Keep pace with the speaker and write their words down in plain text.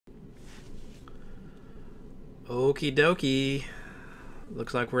Okie dokie.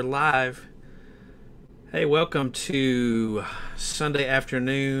 Looks like we're live. Hey, welcome to Sunday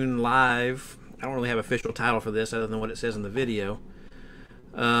Afternoon Live. I don't really have an official title for this other than what it says in the video.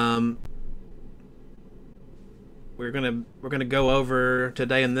 We're gonna go over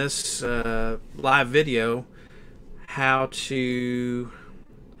today in this live video how to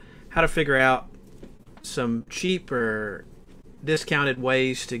figure out some cheap or discounted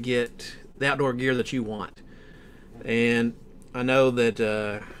ways to get the outdoor gear that you want. And I know that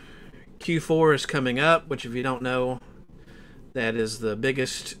Q4 is coming up, which if you don't know, that is the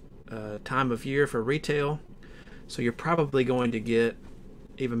biggest time of year for retail. So you're probably going to get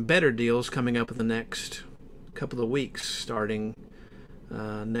even better deals coming up in the next couple of weeks, starting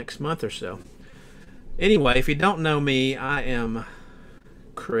next month or so. Anyway, if you don't know me, I am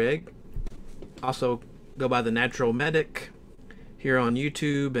Craig. Also go by the Natural Medic here on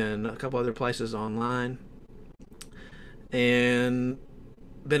YouTube and a couple other places online. And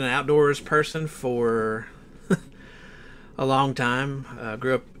been an outdoors person for a long time.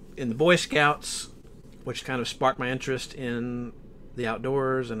 Grew up in the Boy Scouts, which kind of sparked my interest in the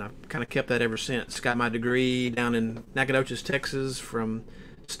outdoors, and I've kind of kept that ever since. Got my degree down in Nacogdoches, Texas from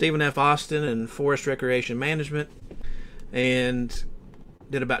Stephen F. Austin in Forest Recreation Management, and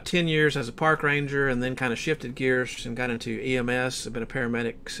did about 10 years as a park ranger, and then kind of shifted gears and got into EMS. I've been a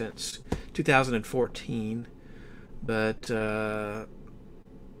paramedic since 2014. But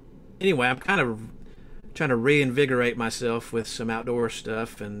anyway, I'm kind of trying to reinvigorate myself with some outdoor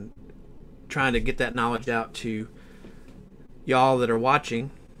stuff and trying to get that knowledge out to y'all that are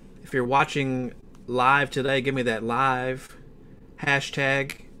watching. If you're watching live today, give me that live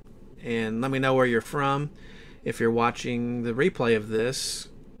hashtag and let me know where you're from. If you're watching the replay of this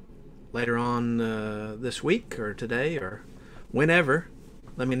later on this week or today or whenever,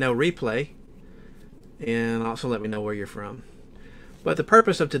 let me know replay. And also let me know where you're from. But the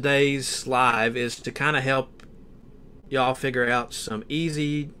purpose of today's live is to kind of help y'all figure out some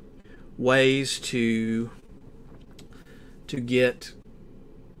easy ways to get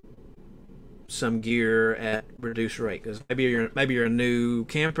some gear at reduced rate. Because maybe you're a new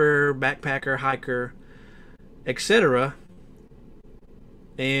camper, backpacker, hiker, etc.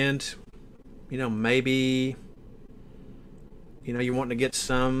 And maybe you're wanting to get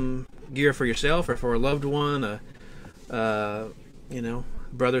some gear for yourself or for a loved one,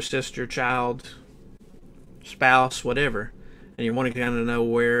 brother, sister, child, spouse, whatever, and you're wanting to kind of know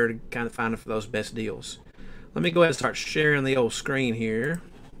where to kind of find those best deals. Let me go ahead and start sharing the old screen here.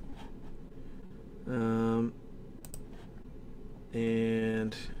 And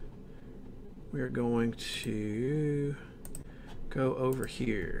we're going to go over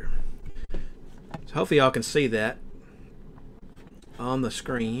here. So hopefully y'all can see that on the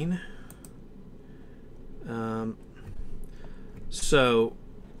screen. So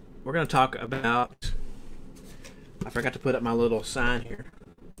we're going to talk about, I forgot to put up my little sign here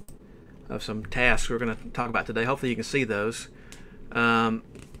of some tasks we're going to talk about today. Hopefully you can see those. One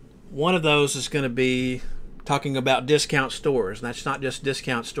of those is going to be talking about discount stores. And that's not just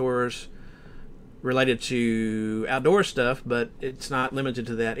discount stores related to outdoor stuff, but it's not limited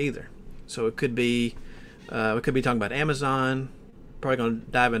to that either. So it could be we could be talking about Amazon. Probably going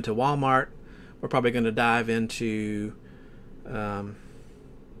to dive into Walmart. We're probably going to dive into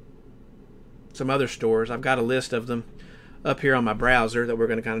some other stores. I've got a list of them up here on my browser that we're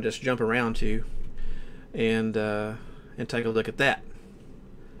going to kind of just jump around to and take a look at that.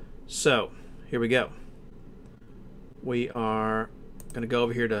 So here we go. We are going to go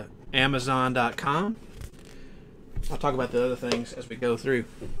over here to Amazon.com. I'll talk about the other things as we go through.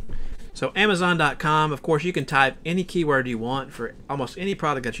 So Amazon.com, of course, you can type any keyword you want for almost any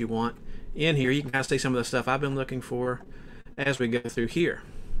product that you want in here. You can kind of see some of the stuff I've been looking for as we go through here.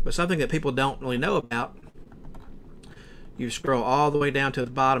 But something that people don't really know about, you scroll all the way down to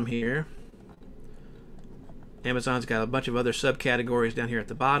the bottom here. Amazon's got a bunch of other subcategories down here at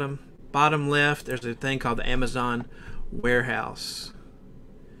the bottom. Bottom left, there's a thing called the Amazon Warehouse.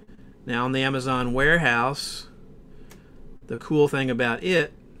 Now on the Amazon Warehouse, the cool thing about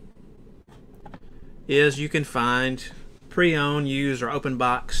it is you can find pre-owned, used, or open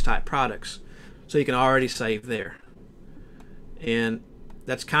box type products. So you can already save there. And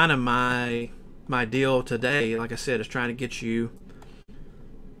that's kind of my deal today. Like I said, is trying to get you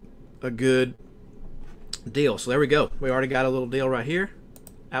a good deal. So there we go. We already got a little deal right here.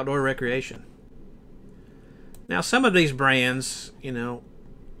 Outdoor recreation. Now some of these brands,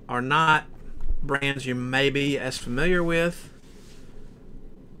 are not brands you may be as familiar with,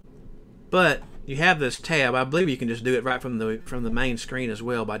 but you have this tab. I believe you can just do it right from the main screen as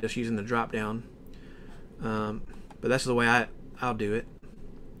well by just using the drop down But that's the way I'll do it.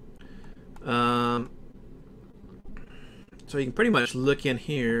 So you can pretty much look in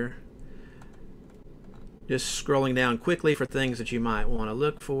here, just scrolling down quickly for things that you might want to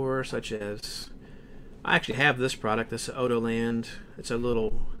look for, such as, I actually have this product, this Odoland. It's a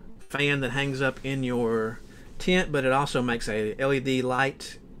little fan that hangs up in your tent, but it also makes a LED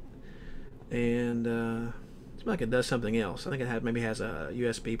light, and it's like it does something else. I think it maybe has a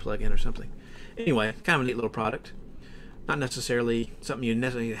USB plug-in or something. Anyway, kind of a neat little product. Not necessarily something you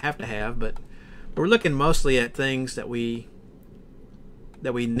necessarily have to have, but we're looking mostly at things that we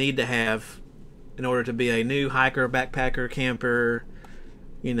need to have in order to be a new hiker, backpacker, camper,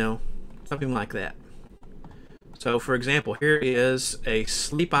 you know, something like that. So for example, here is a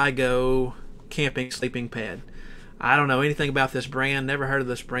Sleep I Go camping sleeping pad. I don't know anything about this brand, never heard of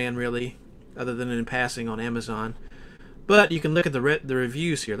this brand really, other than in passing on Amazon. But you can look at the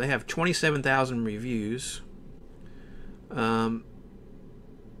reviews here. They have 27,000 reviews.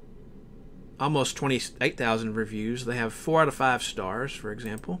 Almost 28,000 reviews. They have 4 out of 5 stars, for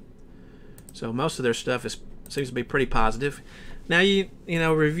example. So most of their stuff seems to be pretty positive. Now you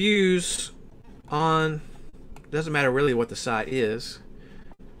know, reviews on, doesn't matter really what the site is.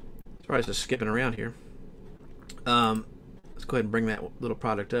 Sorry, just skipping around here. Let's go ahead and bring that little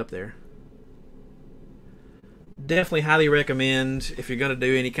product up there. Definitely highly recommend, if you're going to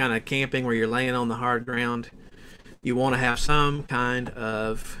do any kind of camping where you're laying on the hard ground, you want to have some kind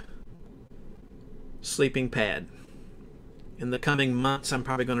of sleeping pad. In the coming months, I'm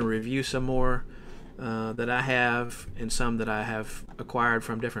probably going to review some more that I have, and some that I have acquired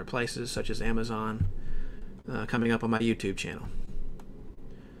from different places, such as Amazon, coming up on my YouTube channel.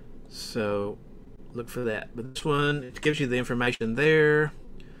 So look for that. But this one, it gives you the information there.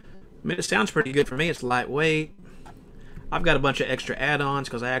 I mean, it sounds pretty good for me. It's lightweight. I've got a bunch of extra add-ons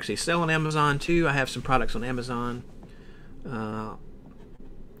because I actually sell on Amazon too. I have some products on Amazon.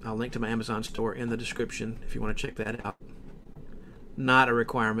 I'll link to my Amazon store in the description if you want to check that out. Not a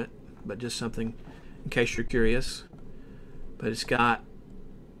requirement, but just something in case you're curious. But it's got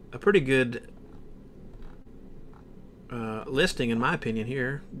a pretty good listing, in my opinion,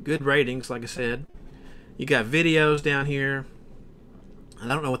 here. Good ratings, like I said. You got videos down here. I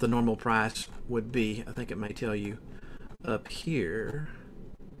don't know what the normal price would be. I think it may tell you up here.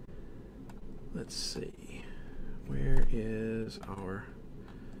 Let's see. Where is our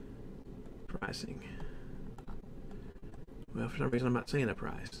pricing? Well, for some reason I'm not seeing a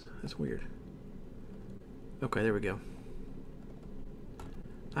price. That's weird. Okay, there we go.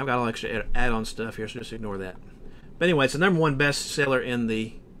 I've got all extra add-on stuff here, so just ignore that. But anyway, it's the #1 best seller in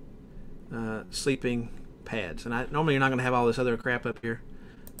the sleeping pads. And normally you're not going to have all this other crap up here.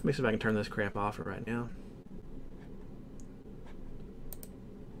 Let me see if I can turn this crap off right now.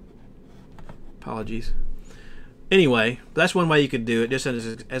 Apologies. Anyway, that's one way you could do it, just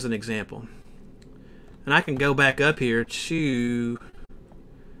as an example. And I can go back up here to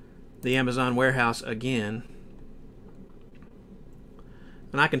the Amazon warehouse again,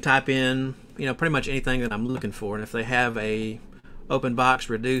 and I can type in, you know, pretty much anything that I'm looking for. And if they have a open box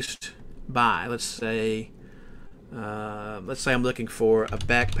reduced by, let's say I'm looking for a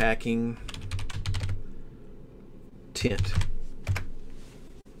backpacking tent,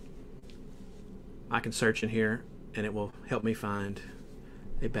 I can search in here and it will help me find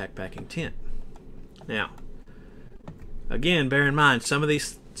a backpacking tent. Now, again, bear in mind, some of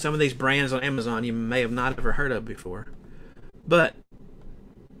these brands on Amazon you may have not ever heard of before, but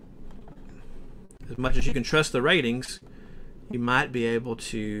as much as you can trust the ratings, you might be able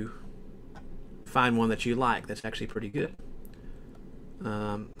to find one that you like that's actually pretty good.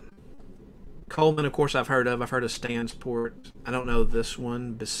 Coleman, of course, I've heard of Stansport. I don't know this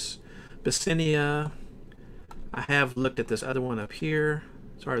one. Bicinia. I have looked at this other one up here.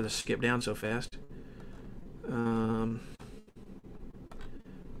 Sorry to skip down so fast. I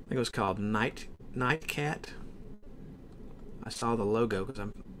think it was called Nightcat. I saw the logo because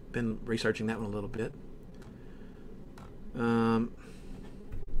I've been researching that one a little bit.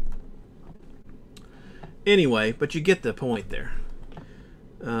 Anyway, but you get the point there.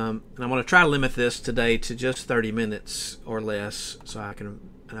 And I'm going to try to limit this today to just 30 minutes or less, so I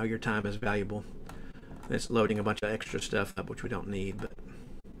know your time is valuable. It's loading a bunch of extra stuff up which we don't need, but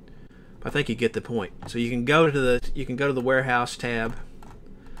I think you get the point. So you can go to the warehouse tab,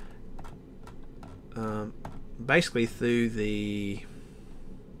 basically through the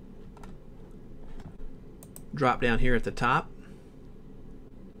drop down here at the top,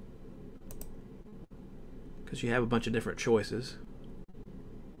 because you have a bunch of different choices.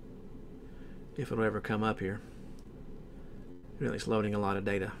 If it'll ever come up here. Really, it's loading a lot of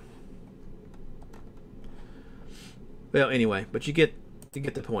data. Well, anyway, but you get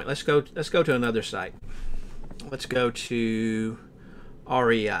the point. Let's go to another site. Let's go to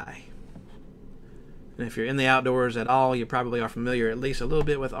REI. And if you're in the outdoors at all, you probably are familiar at least a little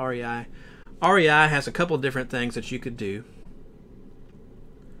bit with REI. REI has a couple different things that you could do.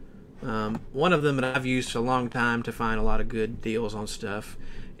 One of them that I've used for a long time to find a lot of good deals on stuff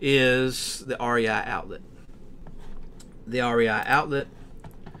is the REI Outlet. The REI Outlet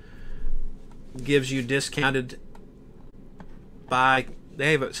gives you discounted by,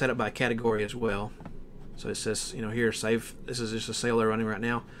 they have it set up by category as well. So it says, you know, here, save, this is just a sale they're running right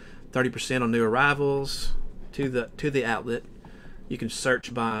now, 30% on new arrivals to the outlet. You can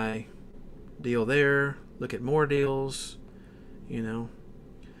search by deal there, look at more deals, you know.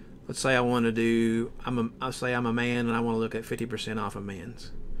 Let's say I want to do, I'll say I'm a man and I want to look at 50% off of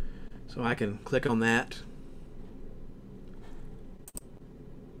men's. So I can click on that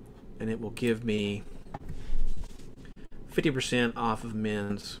and it will give me 50% off of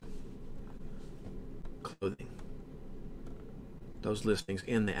men's clothing. Those listings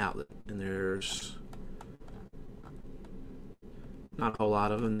in the outlet, and there's not a whole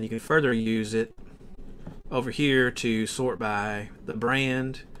lot of them. You can further use it over here to sort by the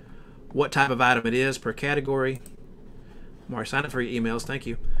brand, what type of item it is per category. Mark, sign up for your emails, thank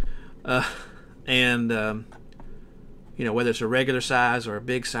you. And you know, whether it's a regular size or a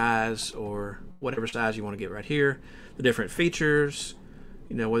big size or whatever size you want to get right here, the different features,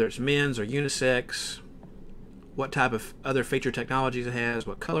 you know, whether it's men's or unisex, what type of other feature technologies it has,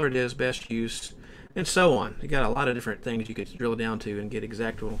 what color it is, best use, and so on. You got a lot of different things you could drill down to and get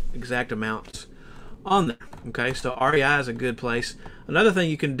exact amounts on there. Okay, so REI is a good place. Another thing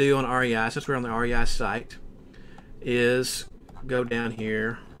you can do on REI, since we're on the REI site, is go down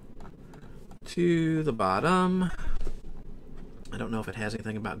here to the bottom. I don't know if it has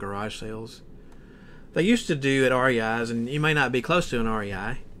anything about garage sales. They used to do at REI's, and you may not be close to an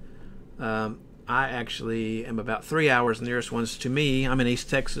REI. I actually am about 3 hours. The nearest ones to me, I'm in East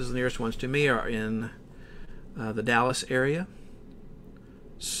Texas, the nearest ones to me are in the Dallas area.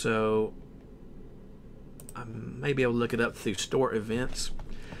 So I may be able to look it up through store events.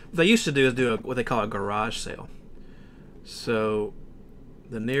 What they used to do is do what they call a garage sale. So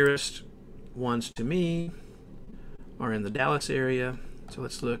the nearest ones to me are in the Dallas area. So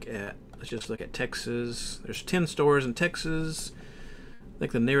let's just look at Texas. There's 10 stores in Texas. I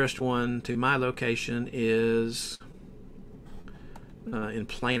think the nearest one to my location is in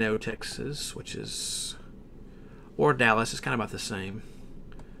Plano, Texas, which is, or Dallas. It's kind of about the same.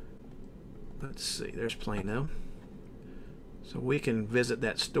 Let's see, there's Plano. So we can visit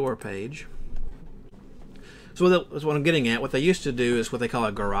that store page. So that's what I'm getting at. What they used to do is what they call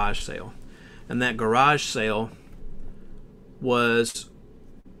a garage sale. And that garage sale was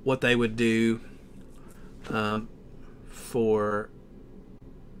what they would do for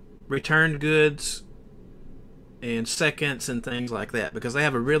returned goods and seconds and things like that, because they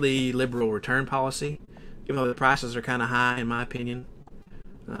have a really liberal return policy, even though the prices are kind of high in my opinion.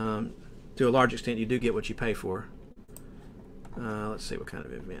 To a large extent you do get what you pay for. Let's see what kind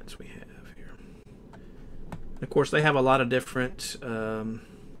of events we have here. Of course they have a lot of different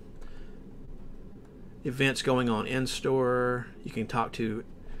events going on in store. You can talk to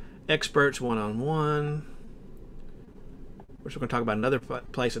experts one-on-one, which we're going to talk about another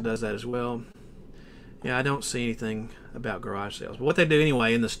place that does that as well. Yeah, I don't see anything about garage sales. But what they do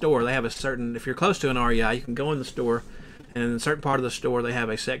anyway in the store, they have a certain, if you're close to an REI, you can go in the store, and in a certain part of the store they have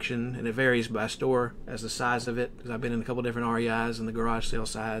a section, and it varies by store as the size of it, because I've been in a couple different REIs and the garage sale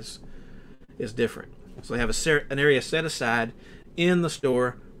size is different. So they have an area set aside in the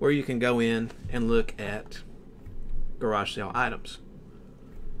store where you can go in and look at garage sale items.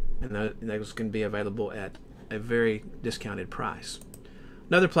 And those can be available at a very discounted price.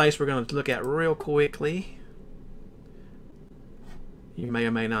 Another place we're going to look at real quickly, you may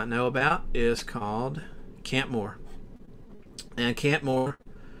or may not know about, is called Campmor. And Campmor,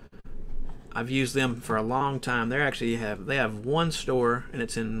 I've used them for a long time. They have one store, and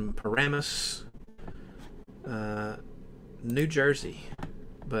it's in Paramus, New Jersey.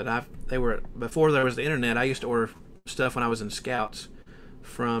 But before there was the internet, I used to order stuff when I was in Scouts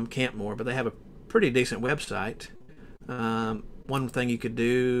from Campmor, but they have a pretty decent website. One thing you could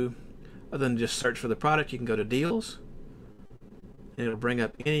do, other than just search for the product, you can go to deals, and it'll bring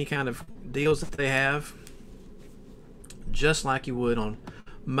up any kind of deals that they have, just like you would on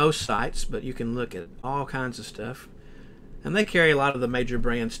most sites, but you can look at all kinds of stuff. And they carry a lot of the major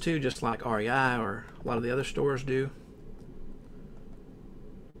brands too, just like REI or a lot of the other stores do.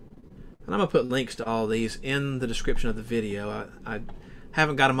 And I'm going to put links to all these in the description of the video. I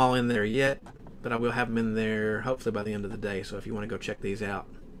haven't got them all in there yet, but I will have them in there hopefully by the end of the day. So if you want to go check these out,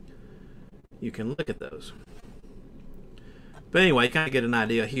 you can look at those. But anyway, you kind of get an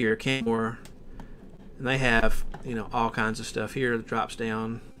idea here. Campmor, and they have, you know, all kinds of stuff here that drops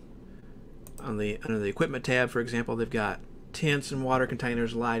down on the under the equipment tab. For example, they've got tents and water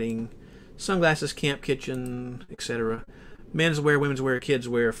containers, lighting, sunglasses, camp kitchen, etc. Menswear, women's wear, kids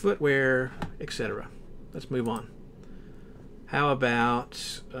wear, footwear, etc. Let's move on. How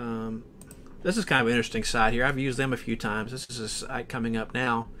about this is kind of an interesting site here. I've used them a few times. This is a site coming up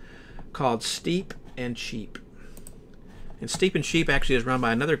now called Steep and Cheap. And Steep and Cheap actually is run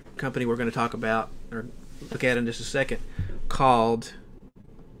by another company we're going to talk about or look at in just a second, called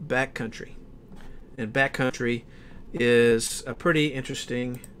Backcountry. And Backcountry is a pretty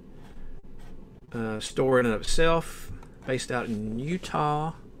interesting store in and of itself, based out in Utah,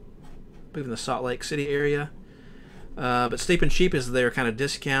 I believe in the Salt Lake City area. But Steep and Cheap is their kind of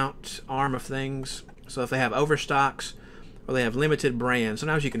discount arm of things. So if they have overstocks or they have limited brands,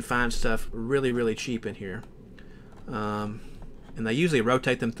 sometimes you can find stuff really, really cheap in here. And they usually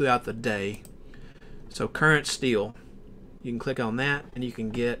rotate them throughout the day. So current steel, you can click on that and you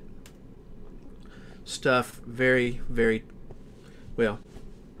can get stuff very, very well.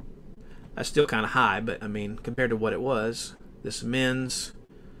 That's still kind of high, but I mean, compared to what it was, this men's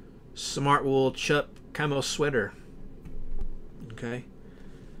smart wool chup camo sweater. Okay,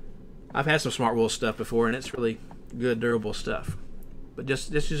 I've had some smart wool stuff before, and it's really good, durable stuff. But this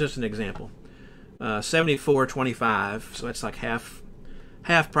is just an example. $74.25, so that's like half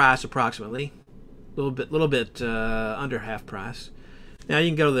price approximately. A little bit under half price. Now you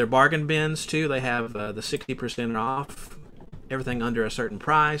can go to their bargain bins too. They have the 60% off everything under a certain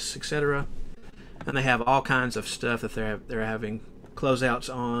price, etc. And they have all kinds of stuff that they're having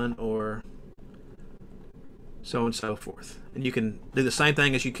closeouts on, or so on and so forth. And you can do the same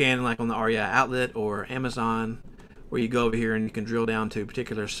thing as you can like on the Rei Outlet or Amazon, where you go over here and you can drill down to a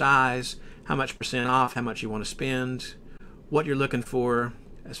particular size, how much percent off, how much you want to spend, what you're looking for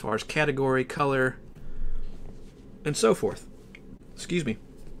as far as category, color, and so forth. Excuse me.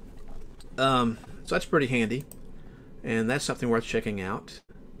 So that's pretty handy, and that's something worth checking out.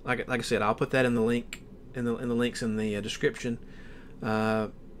 Like I said, I'll put that in the link in the links in the description.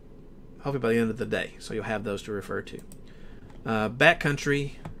 Hopefully by the end of the day, so you'll have those to refer to.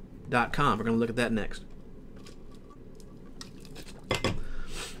 Backcountry.com. We're going to look at that next.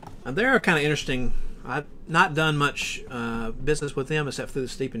 And they're kind of interesting. I've not done much business with them except through the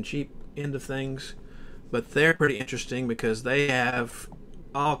Steep and Cheap end of things, but they're pretty interesting because they have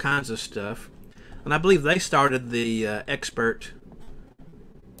all kinds of stuff. And I believe they started the Expert.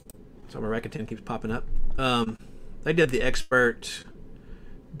 So my Rakuten keeps popping up. They did the Expert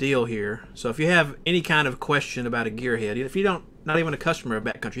deal here. So if you have any kind of question about a gearhead, if you don't, not even a customer of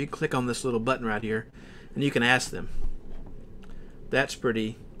Backcountry, you click on this little button right here and you can ask them. That's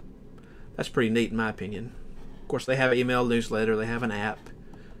pretty neat in my opinion. Of course, they have an email newsletter, they have an app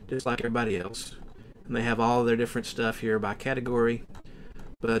just like everybody else, and they have all their different stuff here by category.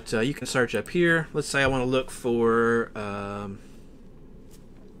 But you can search up here. Let's say I want to look for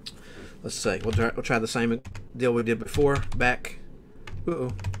let's say we'll try the same deal we did before.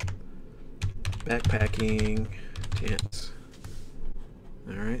 Backpacking tents.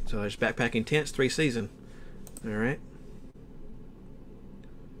 Alright, so there's backpacking tents, 3 season. Alright.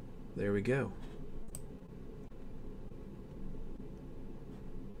 There we go.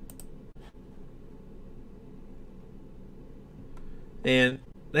 And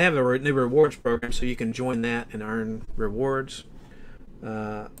they have a new rewards program, so you can join that and earn rewards.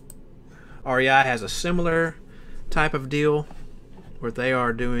 REI has a similar type of deal where they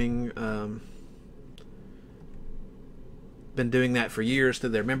are doing been doing that for years through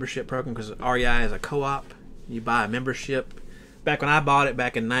their membership program, because REI is a co-op. You buy a membership. Back when I bought it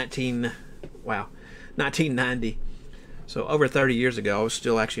back in 1990, so over 30 years ago, I was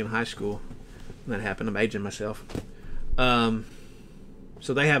still actually in high school when that happened. I'm aging myself. So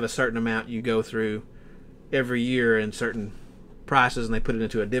they have a certain amount you go through every year in certain prices, and they put it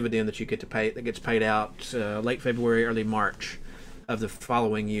into a dividend that you get to pay. That gets paid out late February, early March of the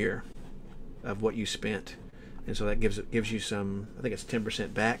following year of what you spent, and so that gives you some. I think it's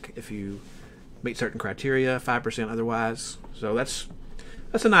 10% back if you meet certain criteria, 5% otherwise. So that's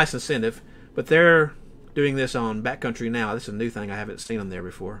a nice incentive. But they're doing this on Backcountry now. This is a new thing I haven't seen on there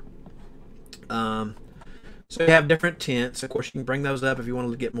before. So you have different tents. Of course, you can bring those up if you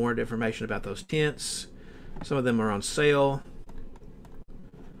want to get more information about those tents. Some of them are on sale.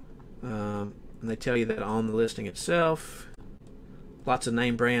 And they tell you that on the listing itself. Lots of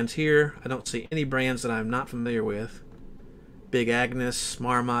name brands here. I don't see any brands that I'm not familiar with. Big Agnes,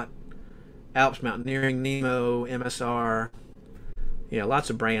 Marmot, Alps Mountaineering, Nemo, MSR. Yeah, lots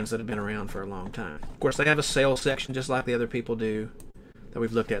of brands that have been around for a long time. Of course, they have a sales section just like the other people do that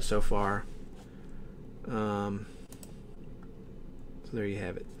we've looked at so far. So there you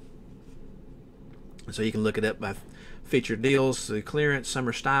have it. And so you can look it up by featured deals, the clearance,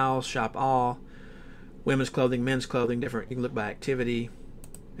 summer styles, shop all, women's clothing, men's clothing, different. You can look by activity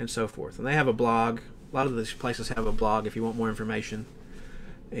and so forth. And they have a blog. A lot of these places have a blog if you want more information.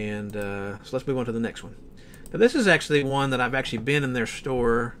 And so let's move on to the next one. Now this is actually one that I've actually been in their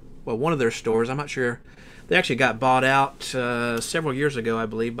store. Well, one of their stores. I'm not sure. They actually got bought out several years ago, I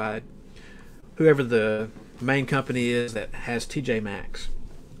believe, by whoever the main company is that has TJ Maxx.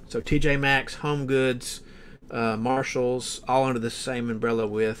 So TJ Maxx, Home Goods, Marshalls, all under the same umbrella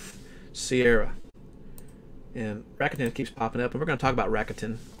with Sierra. And Rakuten keeps popping up, and we're going to talk about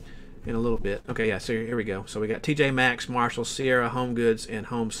Rakuten in a little bit. Okay, yeah, so here we go. So we got TJ Maxx, Marshalls, Sierra, Home Goods, and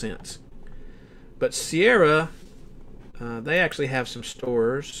Home Sense. But Sierra, they actually have some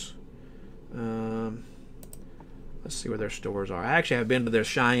stores. Let's see where their stores are. I actually have been to their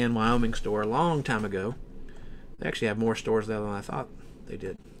Cheyenne, Wyoming store a long time ago. They actually have more stores there than I thought they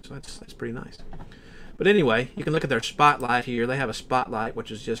did. So that's pretty nice. But anyway, you can look at their Spotlight here. They have a Spotlight,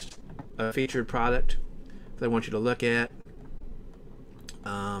 which is just a featured product they want you to look at.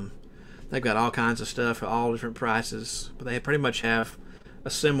 They've got all kinds of stuff at all different prices, but they pretty much have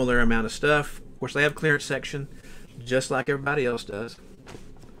a similar amount of stuff. Of course, they have a clearance section, just like everybody else does.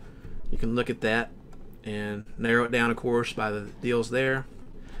 You can look at that and narrow it down, of course, by the deals there.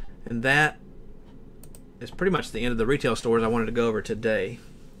 And that is pretty much the end of the retail stores I wanted to go over today,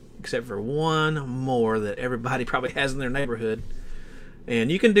 except for one more that everybody probably has in their neighborhood.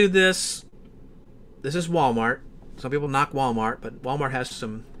 And you can do this. This is Walmart. Some people knock Walmart, but Walmart has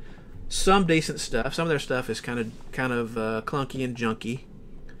some decent stuff. Some of their stuff is kind of clunky and junky,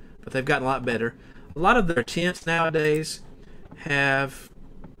 but they've gotten a lot better. A lot of their tents nowadays have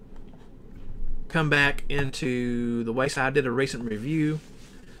come back into the wayside. I did a recent review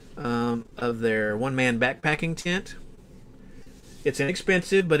of their one-man backpacking tent. It's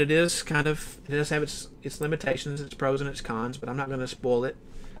inexpensive, but it does have its limitations, its pros and its cons. But I'm not going to spoil it.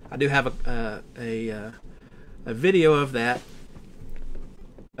 I do have a video of that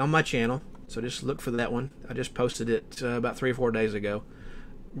on my channel, so just look for that one. I just posted it about 3 or 4 days ago,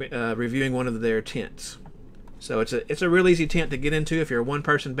 reviewing one of their tents. So it's a real easy tent to get into if you're a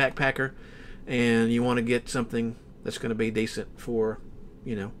one-person backpacker and you want to get something that's going to be decent for,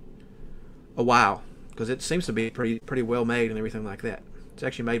 a while, because it seems to be pretty well made and everything like that. It's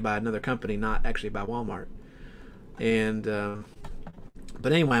actually made by another company, not actually by Walmart. And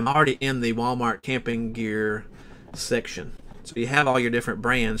but anyway, I'm already in the Walmart camping gear section. So you have all your different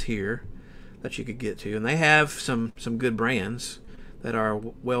brands here that you could get to, and they have some good brands that are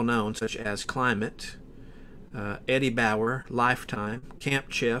well known, such as Climate, Eddie Bauer, Lifetime,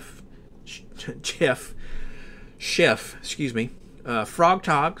 Camp Chef, excuse me, Frog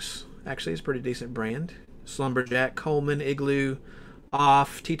Togs, actually is a pretty decent brand, Slumberjack, Coleman, Igloo,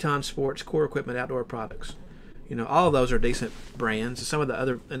 Off, Teton Sports, Core Equipment, Outdoor Products. All of those are decent brands. Some of the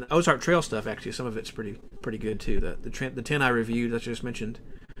other, and Ozark Trail stuff, actually, some of it's pretty good too. The tent I reviewed, as I just mentioned,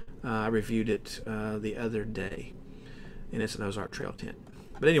 I reviewed it the other day, and it's an Ozark Trail tent.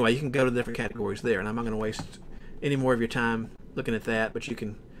 But anyway, you can go to the different categories there, and I'm not going to waste any more of your time looking at that. But you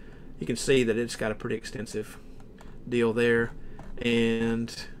can see that it's got a pretty extensive deal there,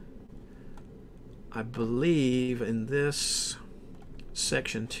 and I believe in this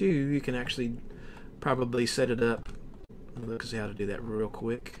section too, you can actually probably set it up. Let's see how to do that real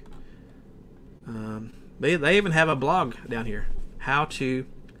quick. They even have a blog down here. How to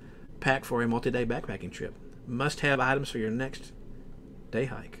pack for a multi-day backpacking trip. Must-have items for your next day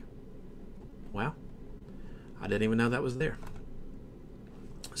hike. Wow. I didn't even know that was there.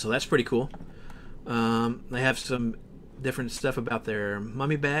 So that's pretty cool. They have some different stuff about their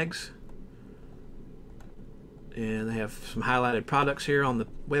mummy bags. And they have some highlighted products here on the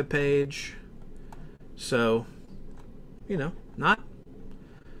web page. So, not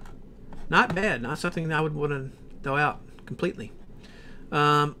bad. Not something I would want to throw out completely.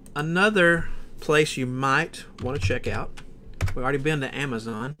 Another place you might want to check out, we've already been to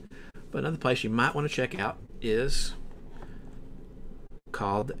Amazon, but another place you might want to check out is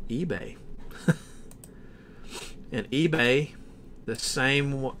called eBay. And eBay, the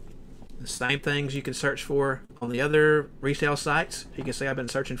same things you can search for on the other retail sites. You can see I've been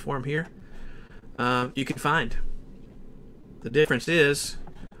searching for them here. You can find. The difference is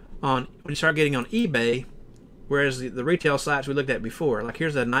when you start getting on eBay, whereas the retail sites we looked at before, like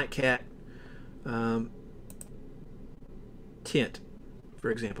here's a Nightcat tent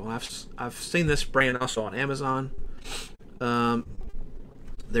for example. I've seen this brand also on Amazon. There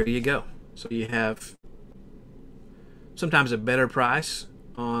you go. So you have sometimes a better price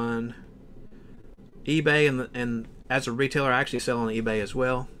on eBay, and as a retailer, I actually sell on eBay as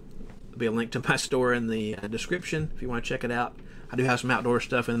well. There'll be a link to my store in the description if you want to check it out. I do have some outdoor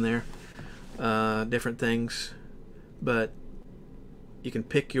stuff in there, different things, but you can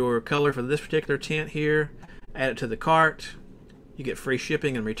pick your color for this particular tent here, add it to the cart. You get free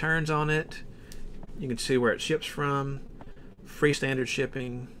shipping and returns on it. You can see where it ships from, free standard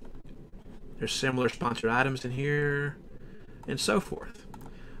shipping. There's similar sponsored items in here, and so forth.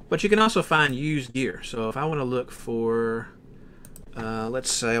 But you can also find used gear. So if I want to look for,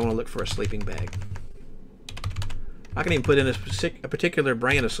 let's say I want to look for a sleeping bag. I can even put in a particular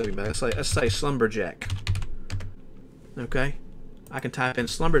brand of sleeping bag. Let's say Slumberjack. Okay, I can type in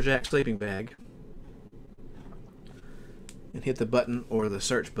Slumberjack sleeping bag and hit the button or the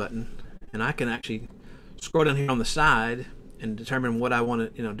search button, and I can actually scroll down here on the side and determine what I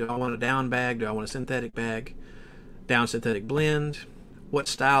want to, do I want a down bag? Do I want a synthetic bag? Down synthetic blend? What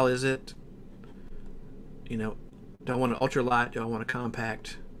style is it? Do I want an ultralight? Do I want a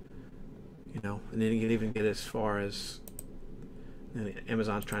compact? And then you can even get as far as,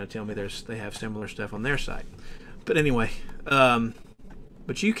 Amazon's trying to tell me they have similar stuff on their site. But anyway,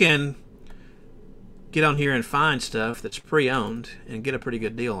 but you can get on here and find stuff that's pre-owned and get a pretty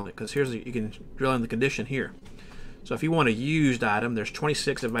good deal on it, because you can drill in the condition here. So if you want a used item, there's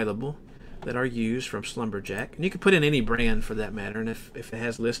 26 available that are used from Slumberjack, and you can put in any brand for that matter, and if it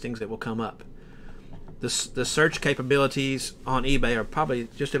has listings, it will come up. The search capabilities on eBay are probably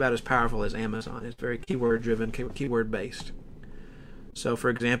just about as powerful as Amazon. It's very keyword driven, keyword based. So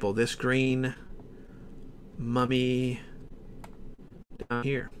for example, this green mummy down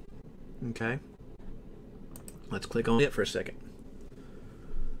here, okay, let's click on it for a second.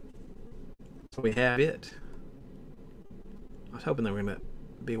 So we have it. I was hoping they were going to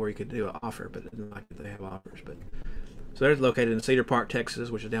be where you could do an offer, but it didn't like that they have offers. But so they're located in Cedar Park,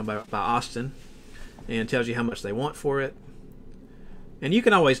 Texas, which is down by Austin, and tells you how much they want for it. And you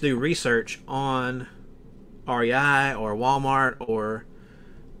can always do research on REI or Walmart or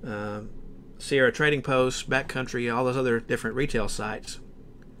Sierra Trading Post, Backcountry, all those other different retail sites,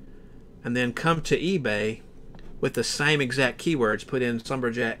 and then come to eBay with the same exact keywords. Put in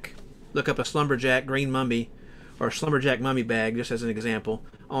Slumberjack, look up a Slumberjack green mummy or Slumberjack mummy bag, just as an example,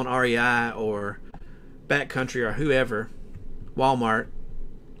 on REI or Backcountry or whoever, Walmart,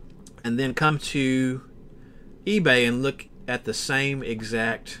 and then come to eBay and look at the same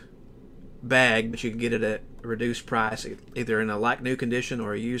exact bag, but you can get it at a reduced price, either in a like new condition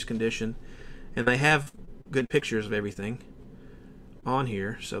or a used condition. And they have good pictures of everything on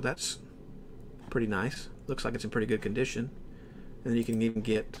here, so that's pretty nice. Looks like it's in pretty good condition. And then you can even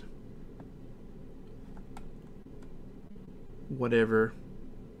get whatever.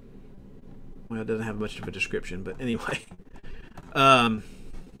 Well, it doesn't have much of a description, but anyway,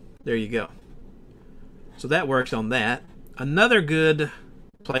 there you go. So that works on that. Another good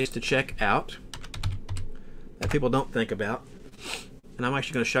place to check out that people don't think about, and I'm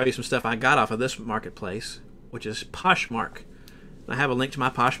actually going to show you some stuff I got off of this marketplace, which is Poshmark. And I have a link to my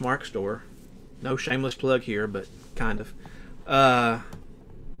Poshmark store. No shameless plug here, but kind of.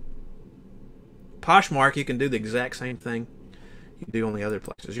 Poshmark, you can do the exact same thing you do on the other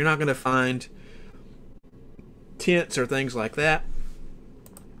places. You're not going to find tents or things like that.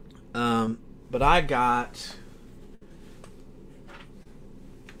 But I got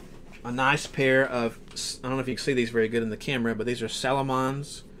a nice pair of, I don't know if you can see these very good in the camera, but these are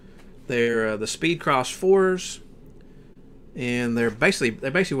Salomons. They're the Speed Cross 4s, and they're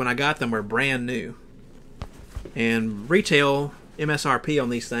basically when I got them were brand new. And retail MSRP on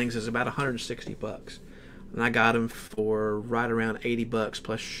these things is about 160 bucks. And I got them for right around 80 bucks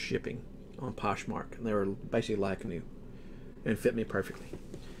plus shipping on Poshmark, and they were basically like new and fit me perfectly.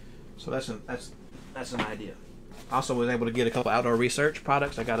 So that's an idea. I also was able to get a couple outdoor research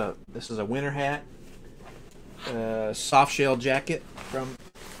products. I got this is a winter hat, soft shell jacket from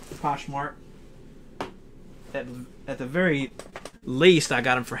Poshmark. At the very least, I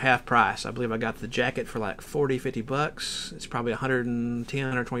got them for half price. I believe I got the jacket for like 40-50 bucks. It's probably $110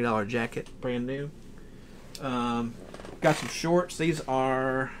 or $120 jacket, brand new. Got some shorts. These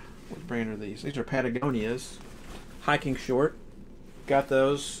are, what brand are these? These are Patagonia's hiking short. Got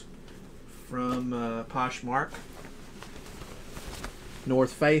those from Poshmark.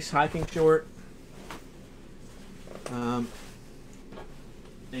 North Face hiking short.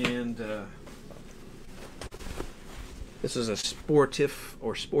 This is a sportif,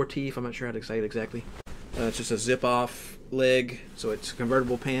 I'm not sure how to say it exactly. It's just a zip-off leg, so it's a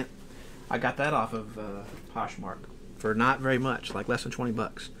convertible pant. I got that off of Poshmark for not very much, like less than 20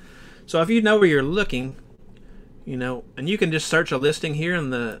 bucks. So if you know where you're looking, you know, and you can just search a listing here in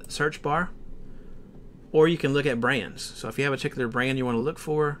the search bar, or you can look at brands. So if you have a particular brand you want to look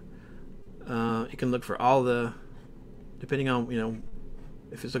for, you can look for all the, depending on, you know,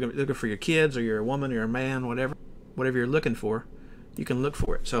 if it's looking for your kids or you're a woman or a man, whatever you're looking for, you can look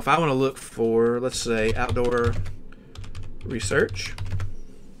for it. So if I want to look for, let's say, outdoor research,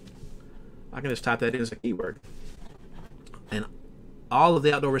 I can just type that in as a keyword. And all of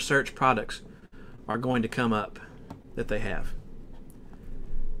the outdoor research products are going to come up that they have.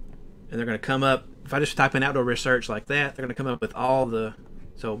 And they're going to come up, if I just type in outdoor research like that, they're going to come up with all the,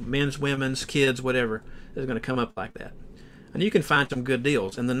 so men's, women's, kids, whatever, is going to come up like that. And you can find some good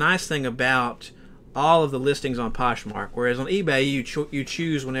deals. And the nice thing about all of the listings on Poshmark, whereas on eBay you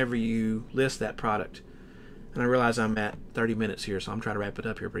choose whenever you list that product. And I realize I'm at 30 minutes here, so I'm trying to wrap it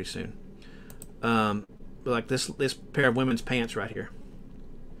up here pretty soon. But like this pair of women's pants right here,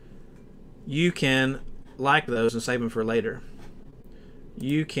 you can like those and save them for later.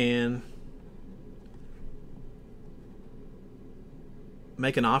 You can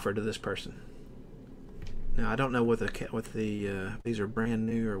make an offer to this person. Now I don't know what the these are brand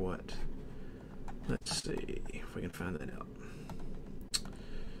new or what. Let's see if we can find that out.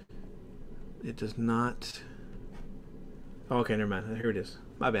 It does not. Oh, okay, never mind. Here it is.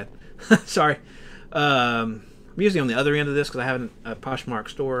 My bad. Sorry. I'm usually on the other end of this because I have a Poshmark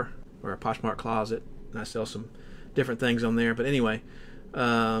store or a Poshmark closet, and I sell some different things on there. But anyway,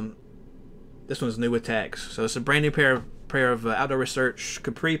 this one's new with tags. So it's a brand new pair of outdoor research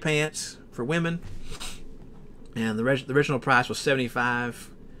capri pants for women, and the original price was $75.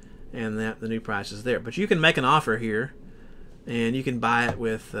 And the new price is there. But you can make an offer here, and you can buy it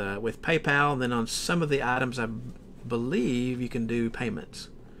with PayPal. And then on some of the items, I believe you can do payments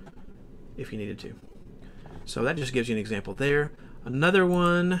if you needed to. So that just gives you an example there. Another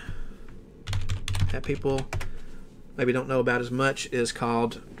one that people maybe don't know about as much is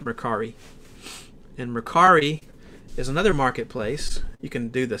called Mercari. And Mercari is another marketplace. You can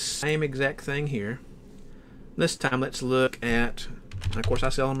do the same exact thing here. This time, let's look at. And of course, I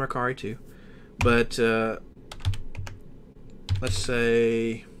sell on Mercari too. But let's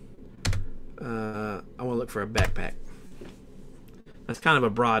say I want to look for a backpack. That's kind of a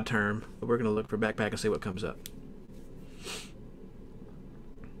broad term, but we're going to look for backpack and see what comes up.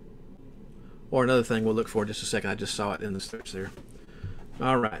 Or another thing we'll look for in just a second. I just saw it in the search there.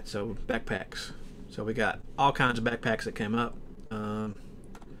 All right, so backpacks. So we got all kinds of backpacks that came up.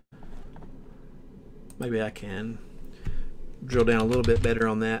 Maybe I can drill down a little bit better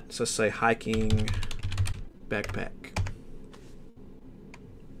on that. So let's say hiking backpack.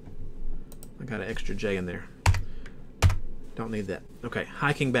 I got an extra J in there. Don't need that. Okay,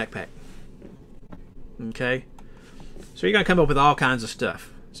 hiking backpack. Okay, so you're gonna come up with all kinds of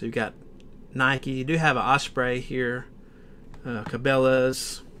stuff. So you got Nike. You do have an Osprey here,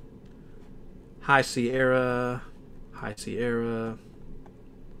 Cabela's, High Sierra,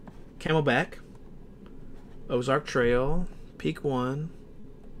 Camelback, Ozark Trail, Peak One.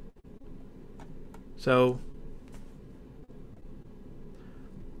 So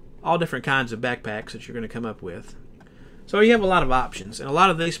all different kinds of backpacks that you're going to come up with. So you have a lot of options. And a lot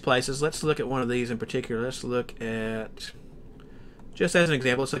of these places, let's look at one of these in particular. Let's look at, just as an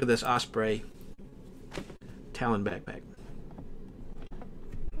example, let's look at this Osprey Talon backpack.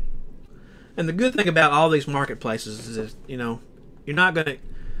 And the good thing about all these marketplaces is, you know, you're not going to,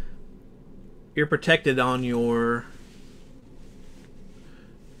 you're protected on your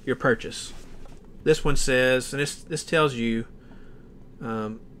purchase. This one says, and this tells you,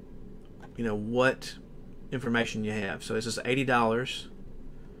 you know, what information you have. So this is $80.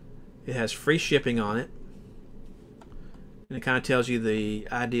 It has free shipping on it, and it kind of tells you the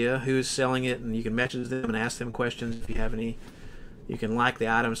idea, who's selling it, and you can message them and ask them questions if you have any. You can like the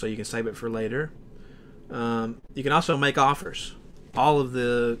item so you can save it for later. You can also make offers. All of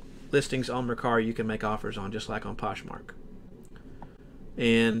the listings on Mercari you can make offers on, just like on Poshmark.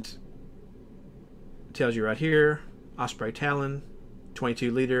 And it tells you right here, Osprey Talon,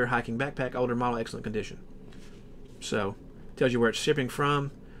 22 liter hiking backpack, older model, excellent condition. So it tells you where it's shipping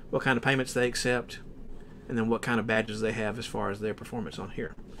from, what kind of payments they accept, and then what kind of badges they have as far as their performance on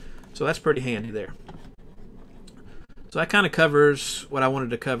here. So that's pretty handy there. So that kind of covers what I wanted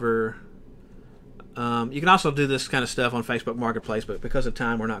to cover. You can also do this kind of stuff on Facebook Marketplace, but because of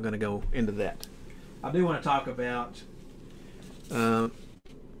time, we're not going to go into that. I do want to talk about my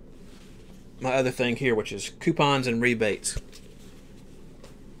other thing here, which is coupons and rebates.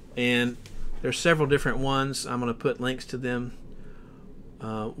 And There's several different ones. I'm going to put links to them.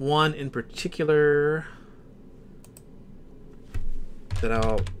 One in particular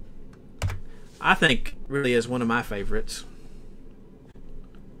that I think really is one of my favorites.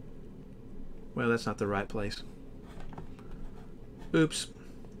 Well, that's not the right place. Oops.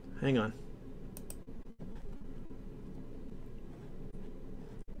 Hang on.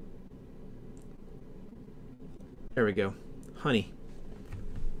 There we go. Honey.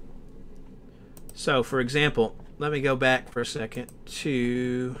 So, for example, let me go back for a second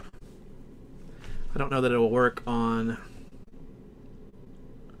to... I don't know that it will work on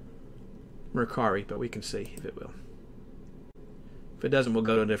Mercari, but we can see if it will. If it doesn't, we'll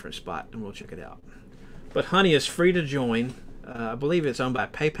go to a different spot and we'll check it out. But Honey is free to join. I believe it's owned by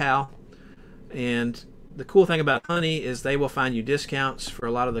PayPal. And the cool thing about Honey is they will find you discounts for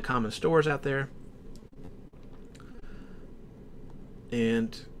a lot of the common stores out there.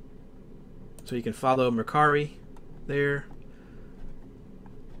 And so you can follow Mercari there.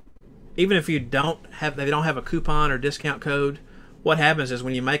 Even if you they don't have a coupon or discount code, what happens is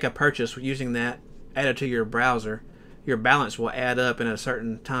when you make a purchase using that added to your browser, your balance will add up, and at a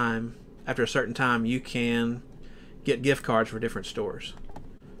certain time, after a certain time, you can get gift cards for different stores.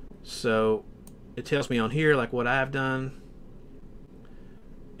 So it tells me on here like what I've done,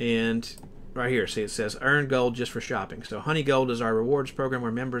 and right here, see, it says earn gold just for shopping. So Honey Gold is our rewards program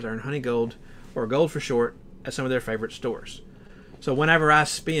where members earn Honey Gold, or gold for short, at some of their favorite stores. So whenever I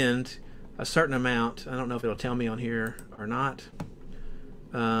spend a certain amount, I don't know if it'll tell me on here or not.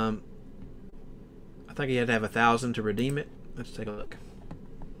 I think you had to have 1,000 to redeem it. Let's take a look.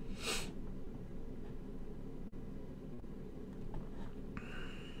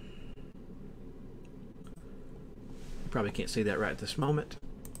 You probably can't see that right at this moment.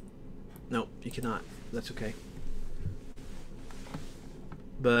 Nope, you cannot. That's okay.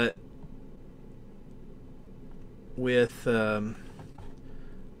 But with let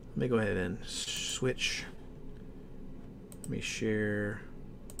me go ahead and switch. Let me share.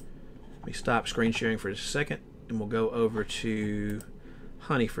 Let me stop screen sharing for just a second, and we'll go over to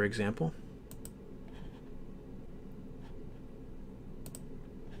Honey, for example.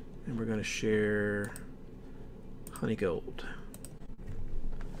 And we're going to share Honey Gold.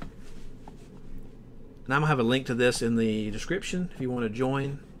 And I'm going to have a link to this in the description if you want to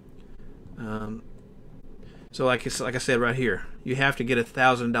join. So like I said right here, you have to get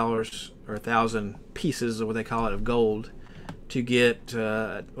 $1,000 or 1,000 pieces, or what they call it, of gold to get,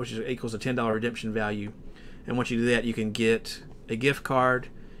 which equals a $10 redemption value. And once you do that, you can get a gift card.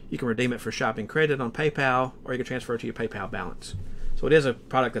 You can redeem it for shopping credit on PayPal, or you can transfer it to your PayPal balance. So it is a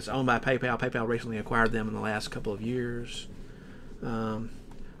product that's owned by PayPal. PayPal recently acquired them in the last couple of years.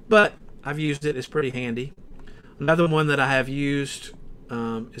 But I've used it. It's pretty handy. Another one that I have used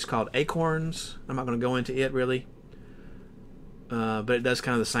is called Acorns. I'm not going to go into it really. But it does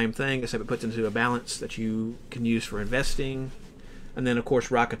kind of the same thing, except it puts into a balance that you can use for investing. And then, of course,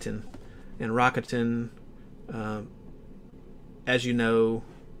 Rakuten. And Rakuten, as you know,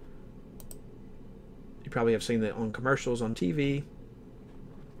 you probably have seen that on commercials on TV.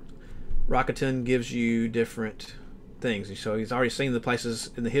 Rakuten gives you different things. So he's already seen the places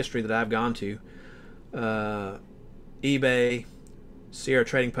in the history that I've gone to. eBay, Sierra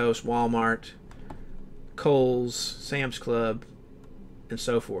Trading Post, Walmart, Kohl's, Sam's Club, and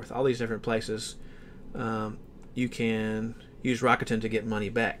so forth. All these different places, you can use Rakuten to get money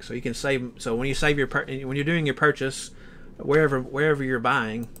back. So you can save. So when you save when you're doing your purchase, wherever you're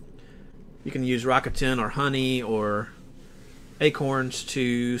buying, you can use Rakuten or Honey or Acorns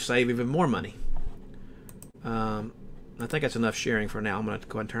to save even more money. I think that's enough sharing for now. I'm going to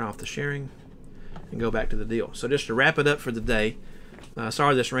go ahead and turn off the sharing and go back to the deal. So just to wrap it up for the day,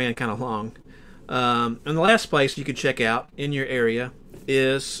 sorry this ran kind of long. And the last place you could check out in your area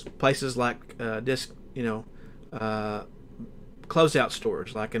is places like closeout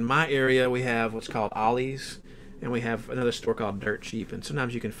stores. Like in my area, we have what's called Ollie's, and we have another store called Dirt Cheap. And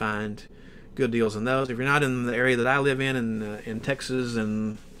sometimes you can find good deals in those. If you're not in the area that I live in Texas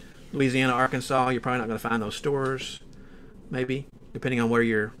and Louisiana, Arkansas, you're probably not going to find those stores. Maybe, depending on where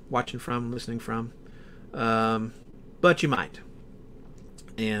you're watching from, listening from. But you might.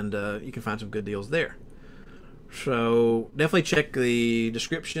 And you can find some good deals there. So definitely check the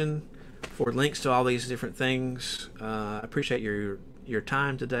description for links to all these different things. I appreciate your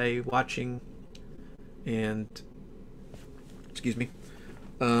time today watching, and excuse me.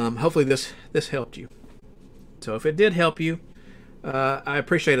 Hopefully this helped you. So if it did help you, I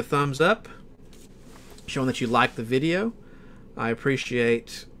appreciate a thumbs up showing that you liked the video. I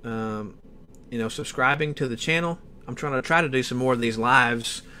appreciate subscribing to the channel. I'm trying to do some more of these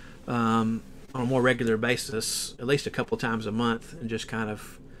lives on a more regular basis, at least a couple times a month, and just kind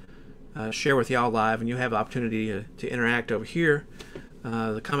of share with y'all live, and you have the opportunity to interact over here.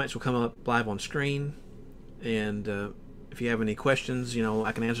 The comments will come up live on screen, and if you have any questions,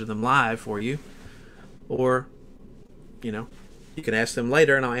 I can answer them live for you, or you can ask them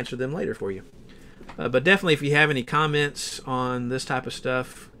later and I'll answer them later for you. But definitely, if you have any comments on this type of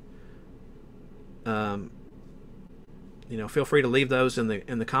stuff, feel free to leave those in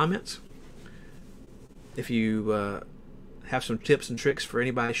the comments. If you have some tips and tricks for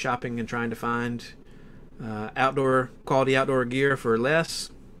anybody shopping and trying to find quality outdoor gear for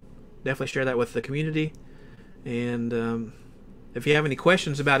less, definitely share that with the community. And if you have any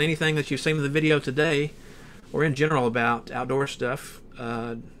questions about anything that you've seen in the video today, or in general about outdoor stuff,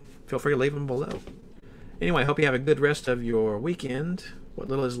 feel free to leave them below. Anyway, I hope you have a good rest of your weekend, what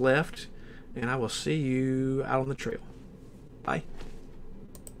little is left, and I will see you out on the trail. Bye.